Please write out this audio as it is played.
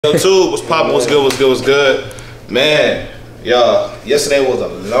Yo, too, what's poppin', what's good, what's good, what's good? Man, y'all, yesterday was a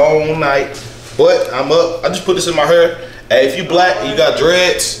long night, but I'm up. I just put this in my hair. Hey, if you black and you got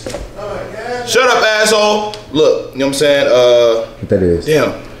dreads, shut up, asshole. Look, you know what I'm saying? What that is?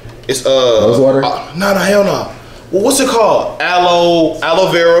 Damn. It's rose water? No, hell no. Well, what's it called? Aloe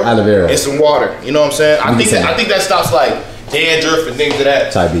vera. Aloe vera. And some water. You know what I'm saying? I think that stops like dandruff and things of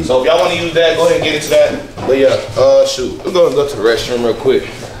that. Type B. So if y'all want to use that, go ahead and get into that. But yeah, shoot, we're gonna go to the restroom real quick.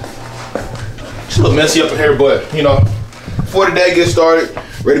 It's a little messy up in here, but you know, before the day gets started,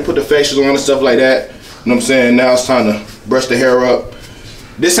 ready to put the facials on and stuff like that. You know what I'm saying? Now it's time to brush the hair up.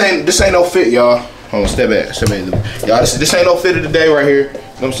 This ain't no fit, y'all. Hold on, step back. Y'all, this ain't no fit of the day right here. You know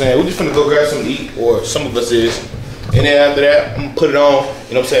what I'm saying? We just finna go grab something to eat, or some of us is. And then after that, I'm gonna put it on.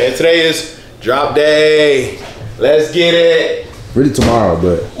 You know what I'm saying? And today is drop day. Let's get it. Really tomorrow,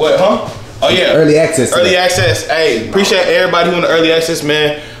 but. What, huh? Oh yeah. Early access. Early access. Hey, appreciate everybody who in the early access,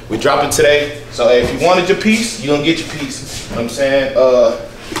 man. We dropping today. So hey, if you wanted your piece, you're gonna get your piece. You know what I'm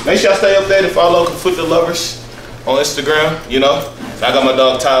saying? Make sure y'all stay updated. Follow Foot the Lovers on Instagram, you know. I got my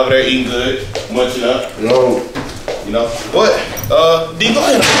dog Ty over there eating good, munching up. Yo. You know. What? D, go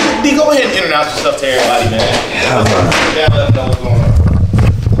ahead and introduce yourself to everybody, man. Yeah, let them know what's going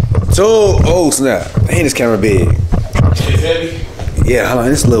on. So, oh snap. Ain't this camera big? It's heavy? Yeah, hold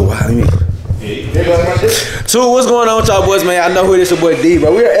on, it's a little wild. So what's going on with y'all boys, man? I know who it is, your boy D,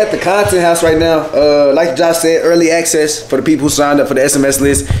 bro. We're at the content house right now. Like Josh said, early access for the people who signed up for the SMS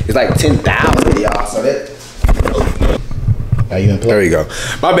list. It's like 10,000 y'all. So that. There you go.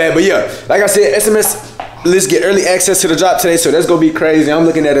 My bad, but yeah, like I said, SMS list get early access to the drop today, so that's gonna be crazy. I'm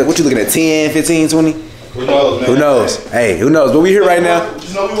looking at it. What you looking at? 10, 15, 20? Who knows, man? Who knows? Hey, who knows? But we here right now.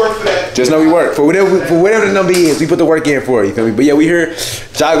 Just know we work for that. Just know we work for whatever the number is. We put the work in for it. You feel me? But yeah, we here.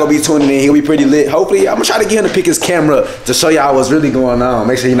 Jai gonna be tuning in. He'll be pretty lit. Hopefully, I'm gonna try to get him to pick his camera to show y'all what's really going on.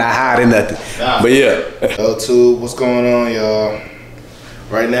 Make sure you're not hiding nothing. Nah. But yeah. L2, what's going on, y'all?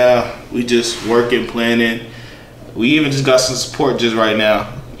 Right now, we just working, planning. We even just got some support just right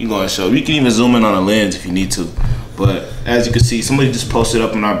now. You gonna show. You can even zoom in on a lens if you need to. But as you can see, somebody just posted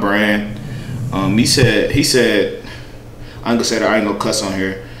up on our brand. He said, I ain't gonna cuss on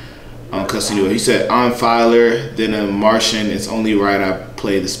here. I'm cussing anyway. He said, I'm Filer, then a Martian. It's only right I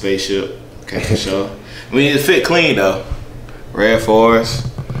play the spaceship. Okay, for sure. I mean, it fit clean though. Red Forest.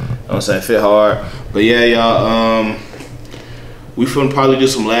 You know what I'm saying? Fit hard. But yeah, y'all, we finna probably do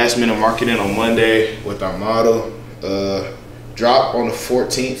some last minute marketing on Monday with our model. Drop on the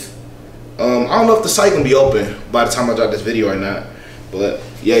 14th. I don't know if the site gonna be open by the time I drop this video or not. But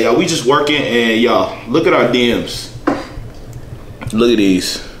yeah, y'all, we just working, and y'all, look at our DMs. Look at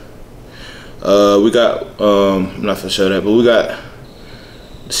these. We got, I'm not finna show that, but we got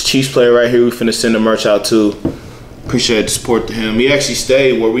this Chiefs player right here we finna send the merch out to. Appreciate the support to him. He actually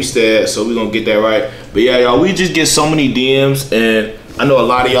stayed where we stay at, so we gonna get that right. But yeah, y'all, we just get so many DMs, and I know a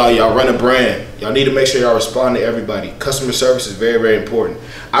lot of y'all run a brand. Y'all need to make sure y'all respond to everybody. Customer service is very, very important.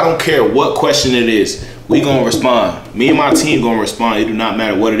 I don't care what question it is. We gonna respond. Me and my team gonna respond. It do not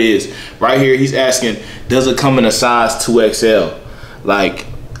matter what it is. Right here, he's asking, does it come in a size 2XL? Like,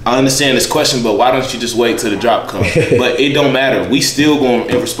 I understand this question, but why don't you just wait till the drop comes? But it don't matter. We still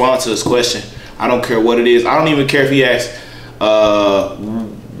gonna respond to this question. I don't care what it is. I don't even care if he asks,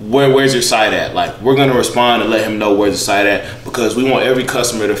 where's your site at? Like, we're gonna respond and let him know where's the site at, because we want every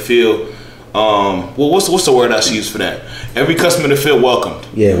customer to feel, well, what's the word I should use for that? Every customer to feel welcomed.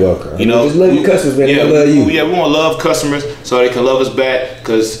 Yeah, welcome. You know, just love your customers, man. Yeah, love you. Yeah, we want to love customers so they can love us back.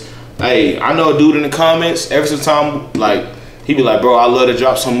 Cause hey, I know a dude in the comments every single time, like, he be like, bro, I love the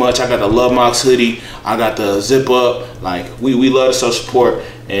drop so much. I got the Love Mox hoodie. I got the zip up. Like, we love to show support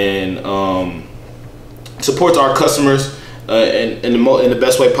and support our customers in the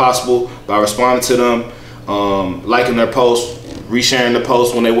best way possible by responding to them, liking their posts, resharing the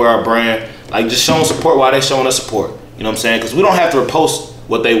posts when they wear our brand. Like, just showing support while they showing us support. You know what I'm saying? Because we don't have to repost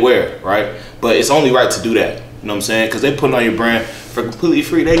what they wear, right? But it's only right to do that. You know what I'm saying? Because they putting on your brand for completely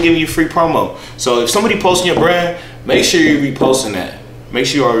free. They giving you free promo. So if somebody posting your brand, make sure you're reposting that. Make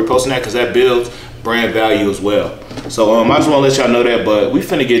sure you are reposting that, because that builds brand value as well. So I just want to let y'all know that. But we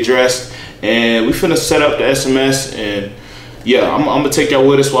finna get dressed, and we finna set up the SMS, and yeah, I'm gonna take y'all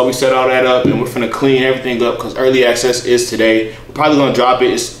with us while we set all that up, and we're finna clean everything up, because early access is today. We're probably gonna drop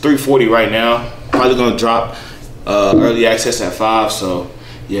it. It's 3:40 right now. Probably gonna drop early access at 5. So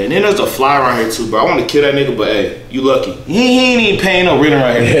yeah, and then there's a fly around here too, bro. I want to kill that nigga, but hey, you lucky. He ain't even paying no rent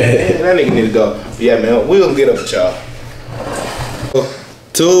around here. Man, that nigga need to go. But yeah, man, we gonna get up with y'all.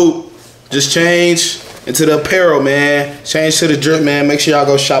 Two, just change into the apparel, man. Change to the drip, man. Make sure y'all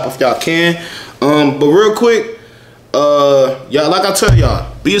go shop if y'all can. But real quick, Y'all, like I tell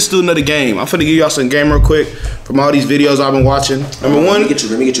y'all, be a student of the game. I'm finna give y'all some game real quick from all these videos I've been watching. Number one. Let me get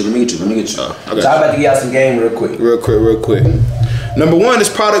you. Okay. So I'm about to give y'all some game real quick. Real quick. Number one is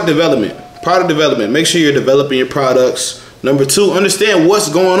product development. Product development. Make sure you're developing your products. Number two, understand what's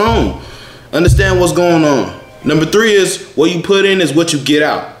going on. Understand what's going on. Number three is what you put in is what you get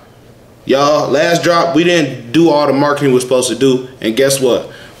out. Y'all, last drop, we didn't do all the marketing we were supposed to do. And guess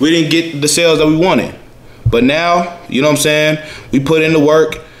what? We didn't get the sales that we wanted. But now, you know what I'm saying? We put in the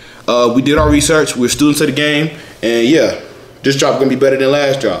work. We did our research. We're students of the game. And yeah, this drop gonna be better than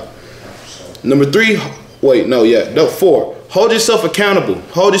last drop. Number three, four. Hold yourself accountable.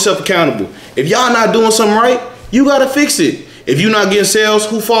 Hold yourself accountable. If y'all not doing something right, you gotta fix it. If you're not getting sales,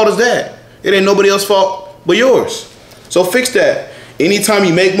 whose fault is that? It ain't nobody else's fault but yours. So fix that. Anytime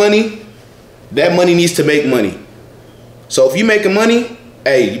you make money, that money needs to make money. So if you making money,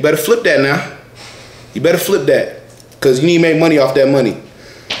 hey, you better flip that now. You better flip that, because you need to make money off that money.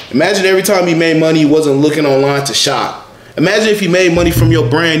 Imagine every time you made money, you wasn't looking online to shop. Imagine if you made money from your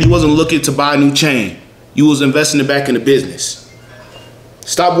brand, you wasn't looking to buy a new chain. You was investing it back in the business.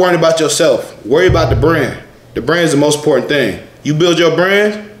 Stop worrying about yourself. Worry about the brand. The brand is the most important thing. You build your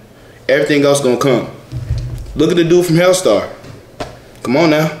brand, everything else gonna come. Look at the dude from Hellstar. Come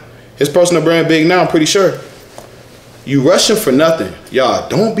on now. His personal brand big now, I'm pretty sure. You rushing for nothing. Y'all,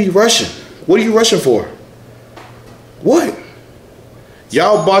 don't be rushing. What are you rushing for? What?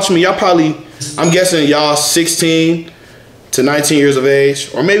 Y'all watch me, y'all probably, I'm guessing y'all 16 to 19 years of age,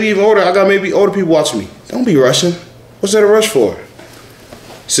 or maybe even older. I got maybe older people watching me. Don't be rushing. What's there to rush for?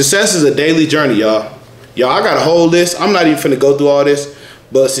 Success is a daily journey, y'all. Y'all, I got a whole list. I'm not even finna go through all this,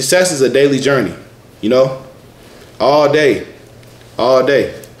 but success is a daily journey, you know? All day. All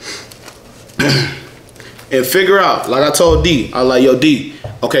day. And figure out, like I told D, I was like, yo, D,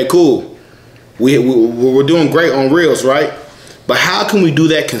 okay, cool. We're doing great on Reels, right? But how can we do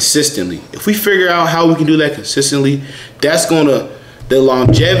that consistently? If we figure out how we can do that consistently, that's gonna, the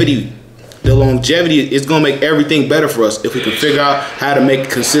longevity is gonna make everything better for us if we can figure out how to make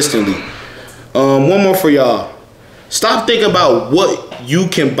it consistently. One more for y'all. Stop thinking about what you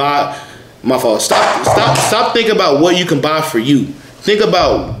can buy. My fault. Stop thinking about what you can buy for you. Think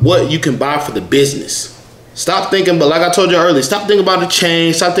about what you can buy for the business. Stop thinking, but like I told you earlier, stop thinking about the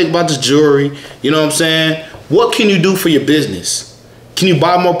chain, stop thinking about the jewelry, you know what I'm saying? What can you do for your business? Can you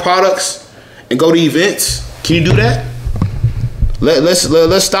buy more products and go to events? Can you do that?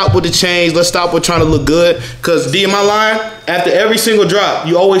 Let's stop with the chains, let's stop with trying to look good. Cause D, in my line, after every single drop,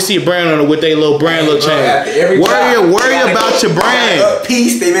 you always see a brand on it with their little brand, little chain. Worry about your brand. Up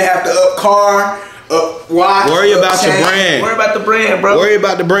piece, they may have to up car. Watch, worry about your brand. Worry about the brand, bro. Worry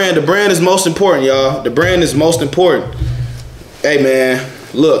about the brand. The brand is most important, y'all. The brand is most important. Hey, man,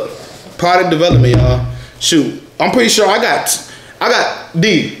 look, product development, y'all. Shoot, I'm pretty sure I got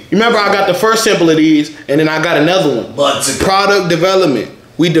D. You remember I got the first sample of these, and then I got another one. Product development.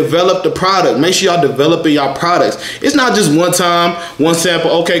 We develop the product. Make sure y'all developing y'all products. It's not just one time, one sample.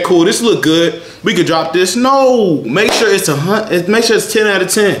 Okay, cool. This look good. We could drop this. No. Make sure it's make sure it's 10 out of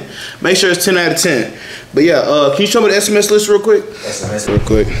 10. Make sure it's 10 out of 10. But yeah, can you show me the SMS list real quick? SMS real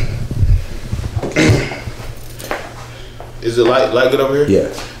quick. Is it light good over here?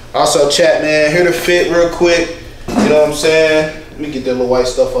 Yeah. Also, chat, man. Here to fit real quick. You know what I'm saying? Let me get that little white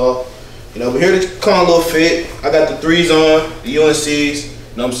stuff off. You know, but here to come a little fit. I got the 3s on, the UNCs.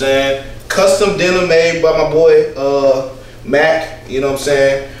 You know what I'm saying? Custom denim made by my boy Mac. You know what I'm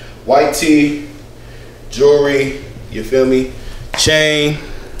saying? White tee, jewelry. You feel me? Chain.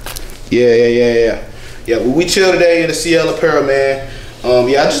 Yeah. But we chill today in the CL apparel, man.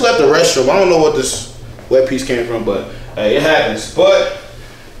 Yeah, I just left the restroom. I don't know what this wet piece came from, but hey, it happens. But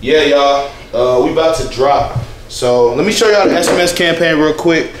yeah, y'all, we about to drop. So let me show y'all the SMS campaign real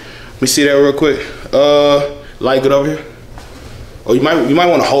quick. Let me see that real quick. Light good over here. Oh, you might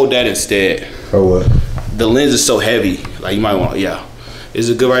want to hold that instead. Or what? The lens is so heavy. Like you might want, yeah. Is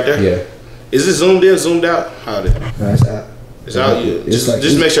it good right there? Yeah. Is it zoomed in, zoomed out? How is it? No, it's out. It's out. Yeah.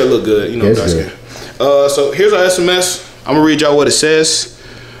 Just make sure it look good. You know what I'm saying. So here's our SMS. I'm gonna read y'all what it says.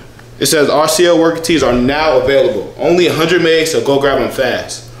 It says RCL worker tees are now available. Only 100 megs, so go grab them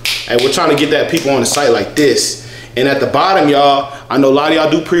fast. And we're trying to get that people on the site like this. And at the bottom, y'all, I know a lot of y'all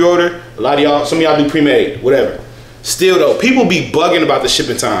do pre-order. A lot of y'all, some of y'all do pre-made, whatever. Still though, people be bugging about the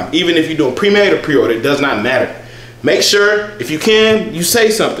shipping time. Even if you're doing pre-made or pre-order, it does not matter. Make sure, if you can, you say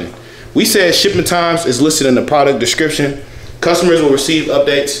something. We said shipping times is listed in the product description. Customers will receive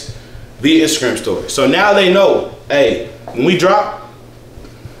updates via Instagram story. So now they know, hey, when we drop,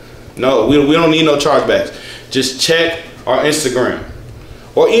 no, we don't need no chargebacks. Just check our Instagram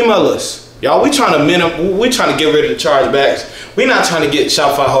or email us. Y'all, we trying to get rid of the chargebacks. We're not trying to get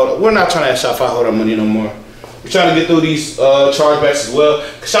Shopify hold. We're not trying to have Shopify hold our money no more. We're trying to get through these chargebacks as well.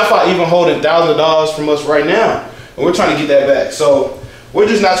 Cause Shopify even holding $1,000 from us right now, and we're trying to get that back. So we're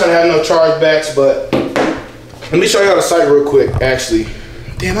just not trying to have no chargebacks. But let me show y'all the site real quick. Actually,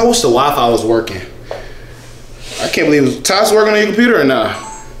 damn, I wish the Wi-Fi was working. I can't believe it. Todd's working on your computer or not?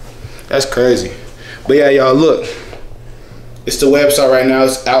 That's crazy. But yeah, y'all, look. It's the website right now.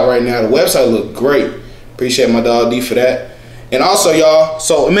 It's out right now. The website look great. Appreciate my dog D for that. And also, y'all,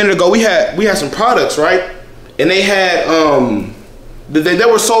 so a minute ago we had some products, right? And they had they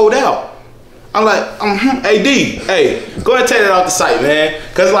were sold out. I'm like, hey D, hey, go ahead and take that off the site, man.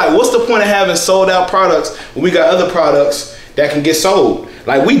 Cause like, what's the point of having sold out products when we got other products that can get sold?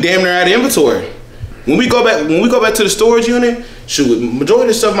 Like, we damn near out of inventory. When we go back to the storage unit, shoot, majority of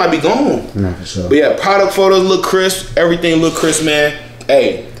the stuff might be gone. No, for sure. But yeah, product photos look crisp. Everything look crisp, man.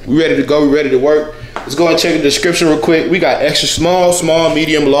 Hey, we ready to go. We ready to work. Let's go and check the description real quick. We got extra small,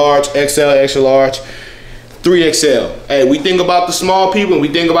 medium, large, XL, extra large, 3XL. Hey, we think about the small people and we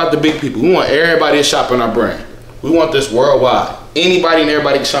think about the big people. We want everybody to shop on our brand. We want this worldwide. Anybody and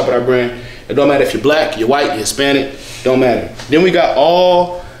everybody can shop on our brand. It don't matter if you're black, you're white, you're Hispanic. Don't matter. Then we got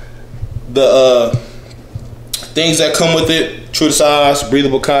all the things that come with it: true to size,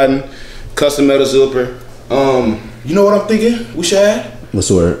 breathable cotton, custom metal zipper. You know what I'm thinking we should add? What's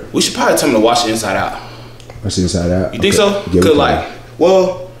the word? We should probably tell them to wash the inside out. Wash the inside out? You think so? Yeah, Cause like,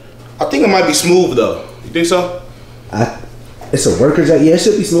 well, I think it might be smooth though. You think so? It's a worker jacket. Yeah, it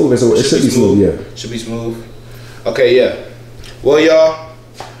should be smooth. It should be smooth. Yeah. Should be smooth. Okay, yeah. Well, y'all,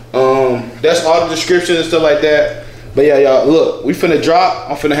 that's all the description and stuff like that. But yeah, y'all, look, we finna drop.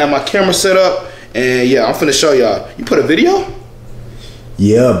 I'm finna have my camera set up. And yeah, I'm finna show y'all. You put a video?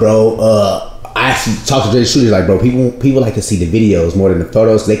 Yeah, bro. I actually talked to Jay Shooters, like, bro, people like to see the videos more than the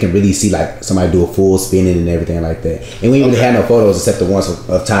photos. They can really see like somebody do a full spinning and everything like that. And we ain't really had no photos except the ones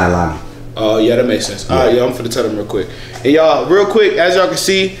of Ty and Lonnie. Oh yeah, that makes sense. Yeah. All right, y'all, I'm finna tell them real quick. And y'all, real quick, as y'all can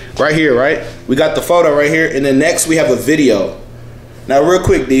see right here, right? We got the photo right here, and then next we have a video. Now, real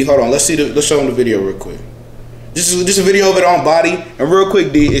quick, D, hold on. Let's show them the video real quick. Just a video of it on body. And real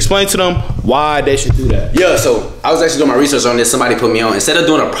quick, D, explain to them why they should do that. Yeah, so I was actually doing my research on this. Somebody put me on. Instead of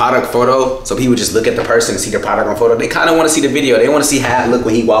doing a product photo, so people just look at the person and see the product on photo, they kind of want to see the video. They want to see how it look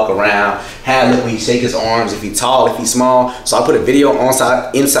when he walk around, how it look when he shake his arms, if he tall, if he small. So I put a video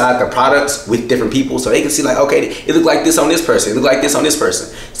inside the products with different people so they can see like, okay, it look like this on this person. It look like this on this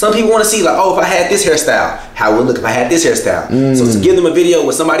person. Some people want to see like, oh, if I had this hairstyle, how it would look if I had this hairstyle. So to give them a video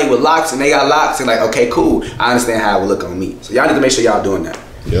with somebody with locks and they got locks, and like, okay, cool. I understand how it would look on me. So y'all need to make sure y'all doing that.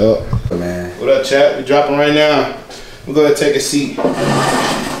 Yup. Man. What up, chat? We dropping right now. We're gonna take a seat.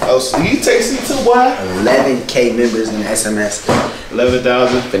 Oh, so you take a seat too, boy? 11K members in the SMS.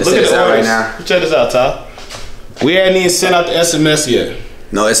 11,000. Look at this right now. Check this out, Ty. We hadn't even sent out the SMS yet.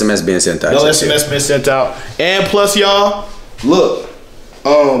 No SMS being sent out. No SMS being sent out. And plus, y'all, look.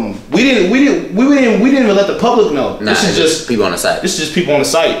 We didn't even let the public know. Nah, this is just people on the site. This is just people on the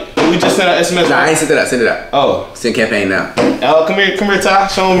site. We just sent out SMS. Nah, I ain't sent it out. Send it out. Oh, send campaign now. Oh, come here, Ty.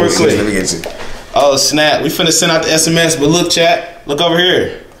 Show them real quick. Let me get you. Oh snap! We finna send out the SMS, but look, chat. Look over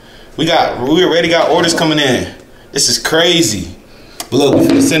here. We already got orders coming in. This is crazy. But look, we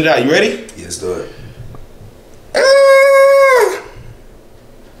finna send it out. You ready? Yes, do it.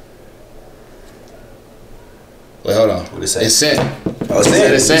 Wait, hold on. What it say? It's sent. Oh,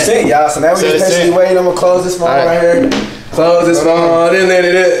 it's sent, y'all. So now we just patiently waiting. I'm gonna close this phone right here. Close this phone. Then let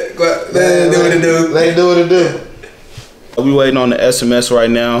it do what it do. Let it do what it do. We waiting on the SMS right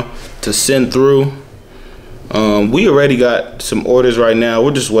now to send through. We already got some orders right now.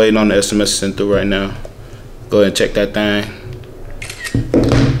 We're just waiting on the SMS to send through right now. Go ahead and check that thing.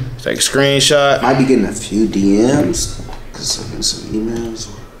 Take a screenshot. Might be getting a few DMs. Some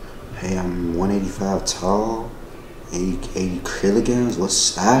emails. Hey, I'm 185 tall. 80 kilograms. What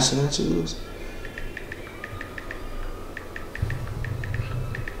size should I choose?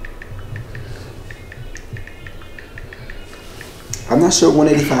 I'm not sure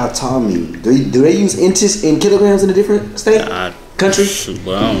 185 tall mean. Do they use inches in kilograms in a different state? Country? Shoot,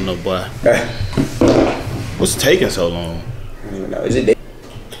 boy, I don't know, boy. What's taking so long? I don't even know. Is it?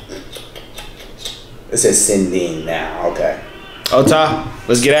 It says sending now. Okay. Oh, Ty,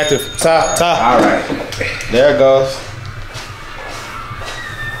 let's get active. Ty. All right. There it goes.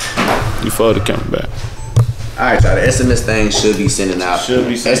 You fold the camera back. All right, y'all. The SMS thing should be sending out. Should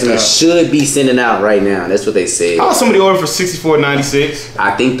be sending out right now. That's what they said. How somebody ordered for $64.96?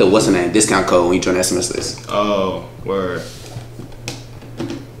 I think the what's the name discount code when you join the SMS list. Oh, word.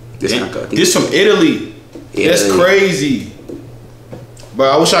 Discount code. This from Italy. That's crazy. Bro, Bro,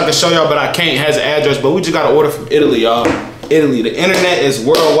 I wish I could show y'all, but I can't. It has an address, but we just got to order from Italy, y'all. Italy. The internet is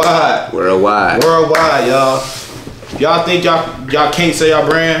worldwide. Worldwide. Worldwide, y'all. Y'all think y'all can't say y'all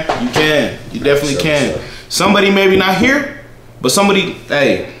brand? You can. You definitely can. Sure. Somebody maybe not here, but somebody,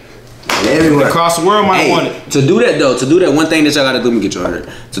 hey, everywhere across the world might want it. To do that, one thing that y'all gotta do, let me get you on it.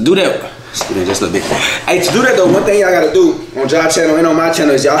 To do that, just a little bit. Hey, to do that though, one thing y'all gotta do on y'all channel and on my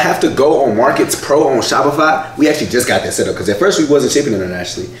channel is y'all have to go on Markets Pro on Shopify. We actually just got that set up because at first we wasn't shipping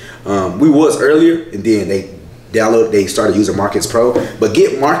internationally. We was earlier, and then they started using Markets Pro. But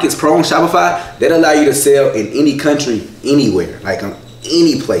get Markets Pro on Shopify. That allow you to sell in any country, anywhere, like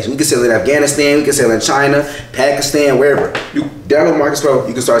any place. We can sell in Afghanistan, we can sell in China, Pakistan, wherever. You download Markets Pro,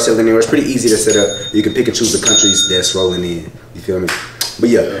 you can start selling anywhere. It's pretty easy to set up. You can pick and choose the countries that's rolling in. You feel me? But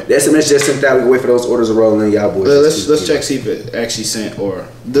yeah, that's the message just sent out. We can wait for those orders to roll in, y'all boys. Let's check see if it actually sent or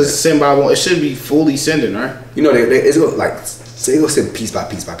does it send by one? It should be fully sending, right? You know, it's like say go send piece by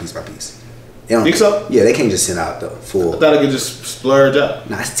piece by piece by piece. Think so? Yeah, they can't just send out the full. I thought it could just splurge out.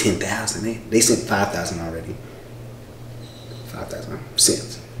 Nah, it's 10,000. They sent 5,000 already. 5,000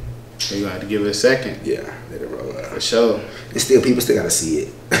 cents. So you gonna have to give it a second. Yeah, let it roll out. For sure. And still, people still gotta see it.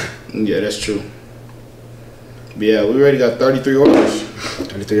 Yeah, that's true. But yeah, we already got 33 orders.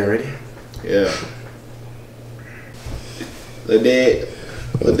 33 already? Yeah. Let that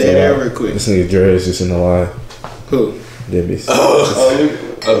there real quick. This nigga Dre just in the line. Who? Debbie's.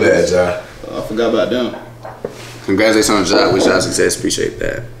 Oh, bad, John. I forgot about them. Congratulations on the job. Wish y'all success. Appreciate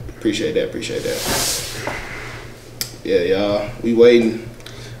that. Appreciate that. Yeah, y'all. We waiting.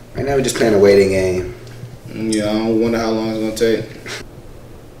 Right now, we're just playing a waiting game. Yeah, I don't wonder how long it's gonna take.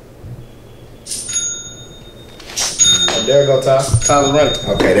 Oh, there we go, Ty. Tyler running.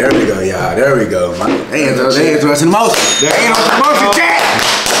 Okay, there we go, y'all. There we go. They ain't throwing the motion. They ain't on the motion, Jack.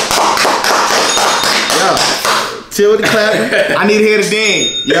 Yeah. Till with the clapping. I need to hear the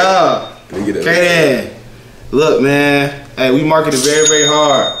ding. Yeah. Okay then. Look, man. Hey, we marketed very, very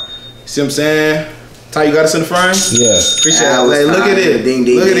hard. See what I'm saying? Ty, you got us in the frame? Yeah. Appreciate it. Hey, look at it. Ding,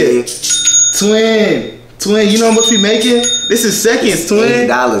 ding, look at ding. it. Twin, you know how much we making? This is seconds, twin.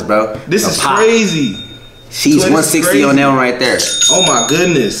 $80, bro. This is crazy. She's 160 on that one right there. Oh my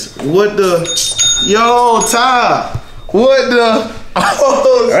goodness. What the? Yo, Ty. What the?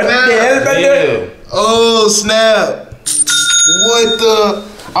 Oh, snap. Oh, snap. What the?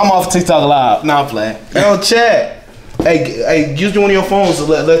 I'm off TikTok Live. Nah, I'm playing. Yo, chat. Hey, use one of your phones to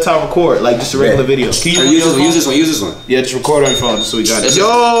let Ty record, like just a regular video. Can you use this one? Yeah, just record on your phone, just so we got it.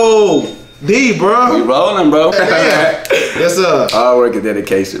 Yo, D, bro. We rolling, bro. Yes, sir. All work and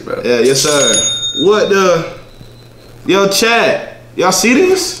dedication, bro. Yeah, yes, sir. What the? Yo, chat. Y'all see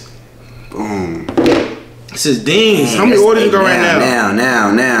this? Boom. This is dings. How many orders you got right now? Now.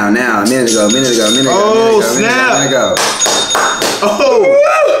 A minute ago. Oh, snap. Oh.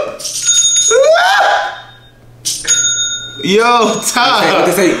 Yo, Ty.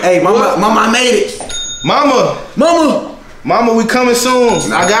 Hey, mama made it. Mama, we coming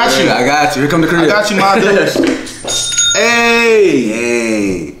soon. I got you. Here come the crib. I got you, my dudes.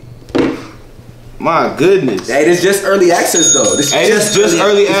 Hey. My goodness. Hey, this is just early access though. This is just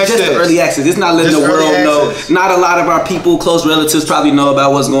early access. It's just early access. It's not letting the world know. Not a lot of our people, close relatives probably know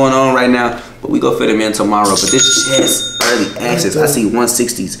about what's going on right now. But we go fit them in tomorrow. But this is just early access. I see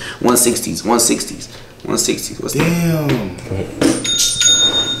 160s. What's Damn.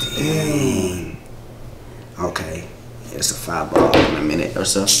 Okay. Yeah, it's a 5 ball in a minute or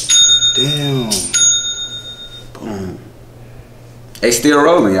so. Damn. Boom. They still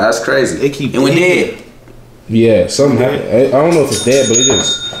rolling, y'all. That's crazy. They keep and we dead. Yeah, something happened. I don't know if it's dead, but it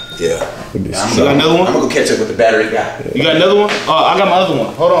just. Yeah. You got another one? I'm gonna go catch up with the battery guy. You got another one? Oh, I got my other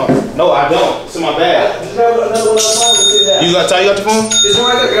one. Hold on. No, I don't. It's in my bag. You got Ty? You got your phone? This one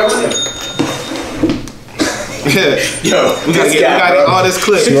right there. Grab one here. Yo, we gotta get all this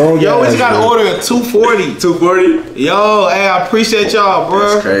clip. Yo, we just got to order at 240. 240? Yo, hey, I appreciate y'all, bro.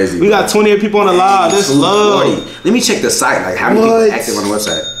 That's crazy. We got 28 people on the live. This love. Let me check the site. Like, how many people are active on the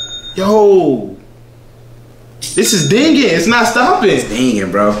website? Yo, this is dinging. It's not stopping. It's dinging,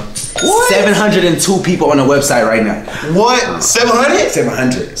 bro. What? 702 people on the website right now. What? 700?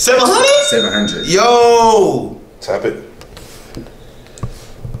 700. 700? 700. Yo. Tap it.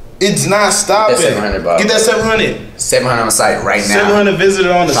 It's not stopping. Get that 700, Bob. Get that 700. 700 on the site right now. 700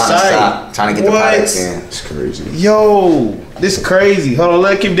 visitors on the site. Trying to get the products in. It's crazy. Yo, this is crazy. Hold on,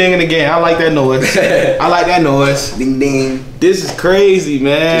 let's keep dinging again. I like that noise. I like that noise. Ding ding. This is crazy,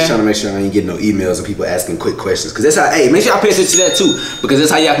 man. Just trying to make sure I ain't getting no emails and people asking quick questions. Cause that's how, hey, make sure y'all pay attention to that too. Because that's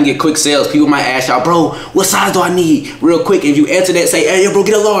how y'all can get quick sales. People might ask y'all, bro, what size do I need? Real quick. If you answer that, say, hey, yo, bro,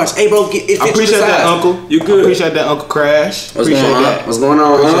 get a large. Hey, bro, it fits I appreciate your size. that, Uncle. You good. I appreciate that, Uncle Crash. What's going on? That. What's going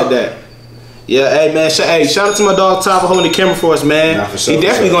on? Appreciate that. Yeah, hey man, shout out to my dog Top for holding the camera for us, man. Nah, for sure, he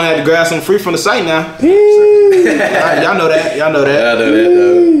definitely gonna have to grab something free from the site now. Y'all know that. Y'all know that. Y'all know that,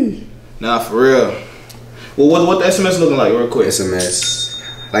 though. Nah, for real. Well, what the SMS looking like, real quick? SMS.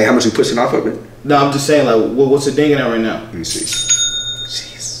 Like how much you pushing off of it? No, I'm just saying, like, what's it dinging at right now? Let me see.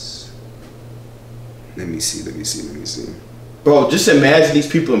 Jeez. Let me see. Bro, just imagine these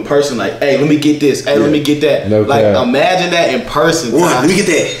people in person, like, hey, let me get this. Hey, let me get that. No like, cap. imagine that in person. Let me get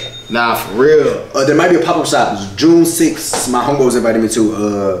that. Nah, for real. There might be a pop-up shop. June 6th, my homeboys invited me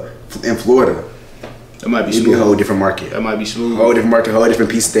to in Florida. That might be It'd smooth. Be a whole different market. That might be smooth. Whole different market, whole different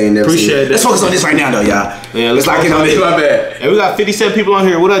piece they ain't never Appreciate seen. that. Let's focus on this right now, though, y'all. Yeah, let's lock in on this. My bad. Hey, we got 57 people on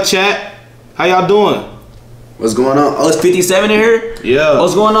here. What up, chat? How y'all doing? What's going on? Oh, it's 57 in here? Yeah.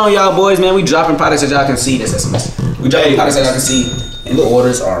 What's going on, y'all boys, man? We dropping products that y'all can see. That's SMS. We dropping products that y'all can see. And the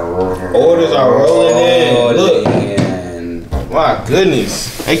orders are rolling in. Look. And my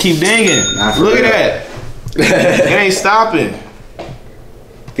goodness. They keep dinging. Look at that. It ain't stopping.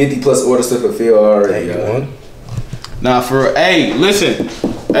 50 plus orders to fulfill already. Nah, for hey, listen.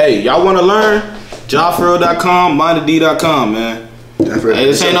 Hey, y'all wanna learn? Jahbrazy.com, minded.com, man. Hey,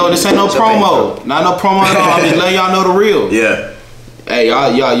 this ain't no promo. Not no promo at all. I'm just letting y'all know the real. Yeah. Hey,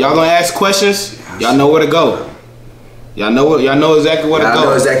 y'all gonna ask questions? Y'all know where to go. Y'all know exactly where to go. Y'all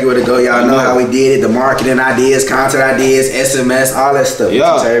know exactly where to go. Y'all know how we did it. The marketing ideas, content ideas, SMS, all that stuff.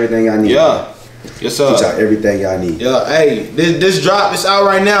 Yeah. Teach y'all everything y'all need. Yeah. Yes, sir. Teach y'all everything y'all need. Yeah. Hey, this drop is out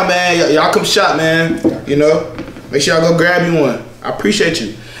right now, man. Y'all come shop, man. You know, make sure y'all go grab you one. I appreciate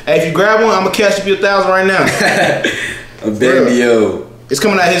you. Hey, if you grab one, I'm gonna cash you 1,000 right now. A baby, yo. It's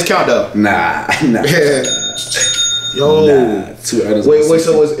coming out his count though. Nah. Yo. Nah. 2 others. Wait.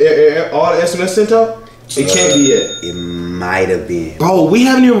 So was all the SMS sent out? It can't be yet. It might have been. Bro, we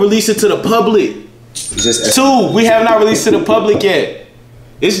haven't even released it to the public. Just 2, we have not released to the public yet.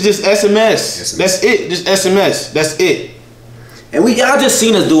 It's just SMS. That's it. Just SMS. That's it. And y'all just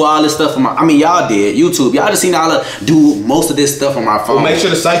seen us do all this stuff on y'all did YouTube. Y'all just seen all do most of this stuff on my phone. Well, make sure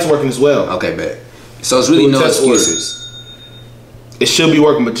the site's working as well. Okay, bet. So it's really no excuses. It should be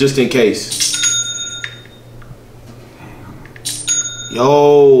working, but just in case.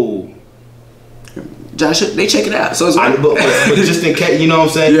 Yo. Josh, they check it out. So it's but just in case, you know what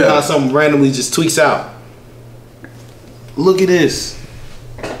I'm saying? Yeah. You know how something randomly just tweaks out. Look at this.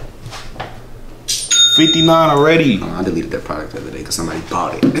 59 already. Oh, I deleted that product the other day because somebody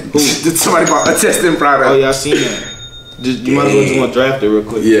bought it. Somebody bought a testing product. Oh yeah, I seen that. You might as well just want to draft it real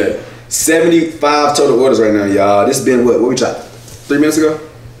quick. Yeah. 75 total orders right now, y'all. This has been what we dropped? 3 minutes ago?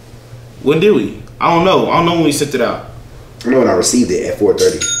 When did we? I don't know. I don't know when we sent it out. I know when I received it at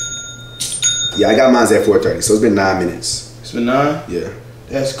 4:30. Yeah, I got mine at 4:30, so it's been 9 minutes. It's been 9? Yeah.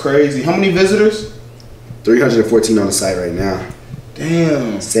 That's crazy. How many visitors? 314 on the site right now.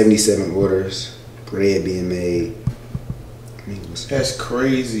 Damn. 77 orders. Bread being made. That's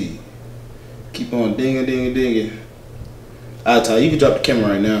crazy. Keep on dinging. I'll tell you, you can drop the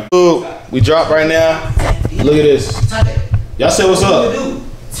camera right now. Ooh, we drop right now. Look at this. Y'all say what's up?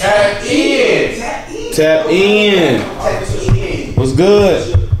 Tap in. Tap in. What's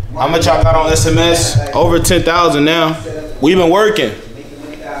good? How much y'all got on SMS? Over 10,000 now. We've been working.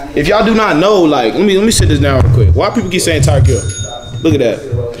 If y'all do not know, like, let me sit this down real quick. Why people keep saying Tiger Kill? Look at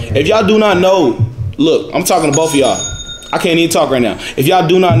that. If y'all do not know, look, I'm talking to both of y'all. I can't even talk right now. If y'all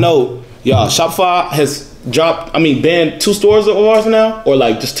do not know, y'all, Shopify has dropped, banned 2 stores of ours now, or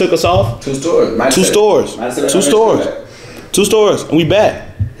like just took us off. 2 stores. 2 stores. 2 stores. 2 stores, and we back.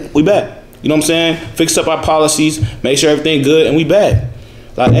 We back. You know what I'm saying? Fix up our policies, make sure everything good, and we back.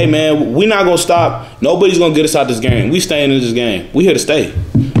 Like, hey man, we not gonna stop. Nobody's gonna get us out this game. We staying in this game. We here to stay.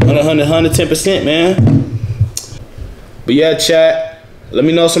 110%, man. But yeah, chat. Let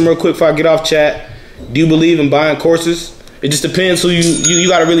me know something real quick before I get off, chat. Do you believe in buying courses? It just depends who you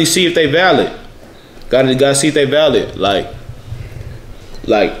gotta really see if they valid. Gotta see if they valid. Like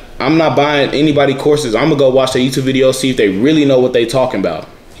I'm not buying anybody courses. I'm gonna go watch their YouTube video, see if they really know what they talking about.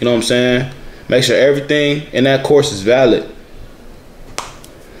 You know what I'm saying? Make sure everything in that course is valid.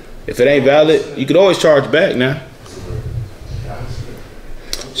 If it ain't valid, you could always charge back now.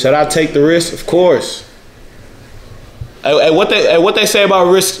 Should I take the risk? Of course. Hey, what they say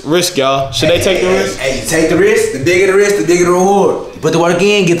about risk, y'all? Should they take the risk? Hey, you take the risk. The bigger the reward. You put the work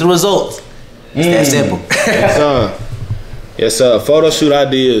in, get the results. It's that simple. Yes, sir. Yes, sir. Photo shoot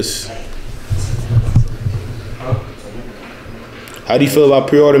ideas. How do you feel about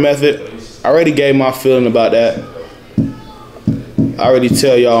pre-order method? I already gave my feeling about that. I already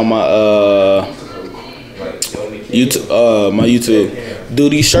tell y'all my YouTube. Do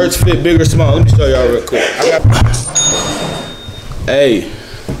these shirts fit big or small? Let me show y'all real quick. Hey,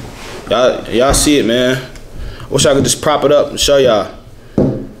 y'all see it, man. I wish I could just prop it up and show y'all,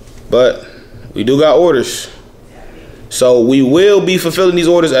 but we do got orders, so we will be fulfilling these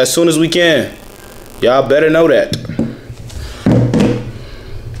orders as soon as we can. Y'all better know that.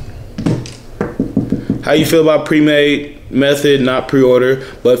 How you feel about pre-made method, not pre-order?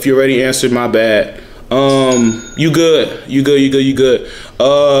 But if you already answered, my bad. You good.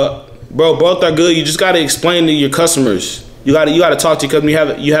 Bro, both are good. You just gotta explain to your customers. You gotta talk to your company.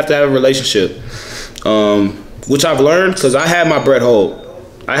 You have to have a relationship. Which I've learned because I had my bread hold.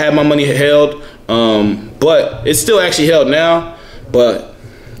 I had my money held. But it's still actually held now. But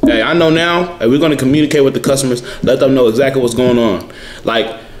hey, I know now. Hey, we're gonna communicate with the customers, let them know exactly what's going on.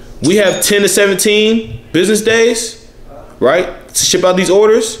 Like, we have 10 to 17 business days, right, to ship out these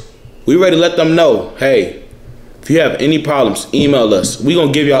orders. We ready to let them know, hey, if you have any problems, email us. We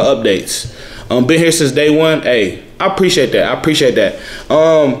gonna give y'all updates. Been here since day one. Hey, I appreciate that.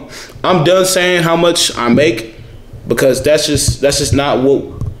 I'm done saying how much I make because that's just not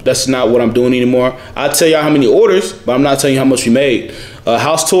what I'm doing anymore. I tell y'all how many orders, but I'm not telling you how much we made.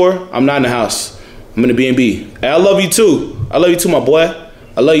 House tour, I'm not in the house. I'm in the B&B. Hey, I love you too. I love you too, my boy.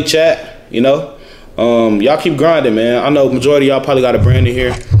 I love you, chat. You know, y'all keep grinding, man. I know majority of y'all probably got a brand in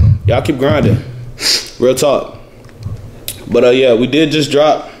here. Y'all keep grinding. Real talk. But yeah, we did just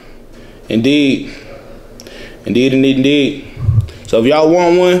drop. Indeed. So if y'all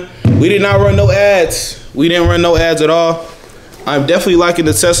want one, we did not run no ads. We didn't run no ads at all. I'm definitely liking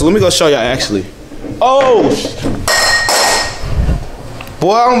the Tesla. Let me go show y'all actually. Oh,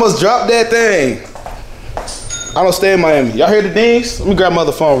 boy, I almost dropped that thing. I don't stay in Miami. Y'all hear the dings? Let me grab my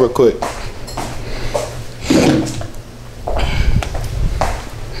other phone real quick.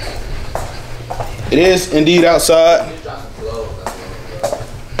 It is indeed outside.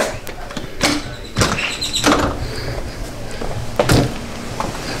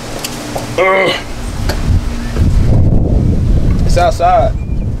 It's outside.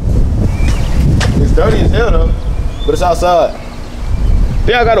 It's dirty as hell though, but it's outside.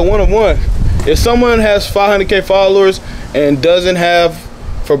 Then I got a 1 of 1. If someone has 500K followers and doesn't have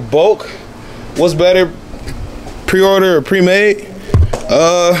for bulk, what's better, pre-order or pre-made?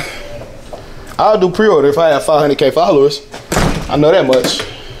 I'll do pre-order if I have 500K followers. I know that much.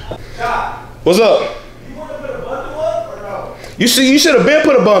 What's up? You want to put a bundle up or no? You should have been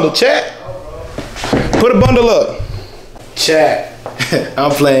put a bundle, chat. Put a bundle up. Chat.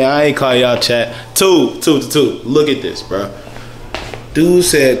 I'm playing. I ain't call y'all chat. Two. Look at this, bro. Dude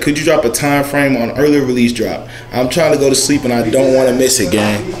said, could you drop a time frame on early release drop? I'm trying to go to sleep and I don't want to miss it,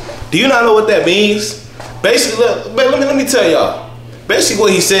 gang. Do you not know what that means? Basically, let me tell y'all. Basically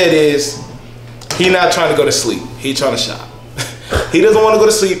what he said is, he not trying to go to sleep. He trying to shop. He doesn't want to go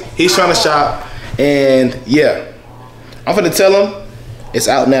to sleep. He's trying to shop. And yeah, I'm finna tell him it's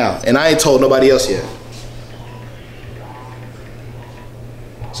out now. And I ain't told nobody else yet.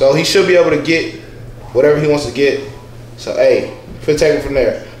 So he should be able to get whatever he wants to get. So hey, we'll take it from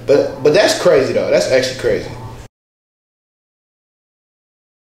there. But that's crazy though. That's actually crazy.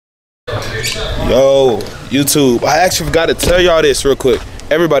 Yo, YouTube. I actually forgot to tell y'all this real quick.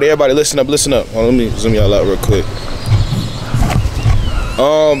 Everybody, listen up. Well, let me zoom y'all out real quick.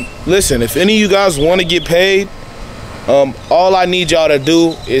 Listen, if any of you guys want to get paid, all I need y'all to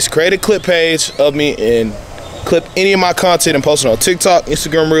do is create a clip page of me and clip any of my content and post it on TikTok,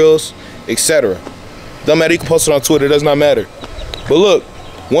 Instagram Reels, etc. Don't matter, you can post it on Twitter, it does not matter. But look,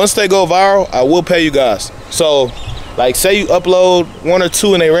 once they go viral, I will pay you guys. So, like, say you upload 1 or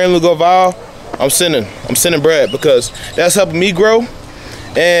 2 and they randomly go viral, I'm sending bread because that's helping me grow.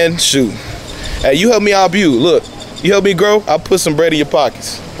 And shoot, hey, you help me out, you. Look, you help me grow, I'll put some bread in your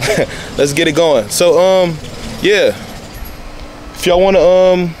pockets. Let's get it going. So, yeah, if y'all want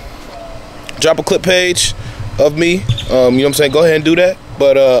to drop a clip page of me, you know what I'm saying, go ahead and do that.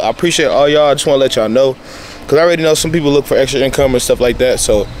 But I appreciate all y'all. I just want to let y'all know, because I already know some people look for extra income and stuff like that.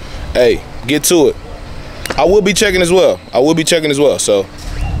 So, hey, get to it. I will be checking as well. So,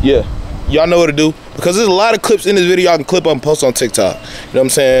 yeah, y'all know what to do, because there's a lot of clips in this video y'all can clip up and post on TikTok. You know what I'm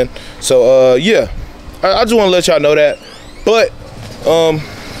saying? So, yeah, I just want to let y'all know that. But,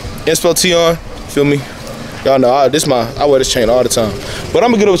 Inspo Tion, feel me? Y'all know I wear this chain all the time. But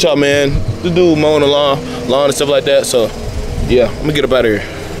I'm gonna get up with y'all, man. The dude mowing the lawn and stuff like that. So yeah, I'm gonna get up out of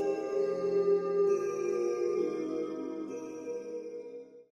here.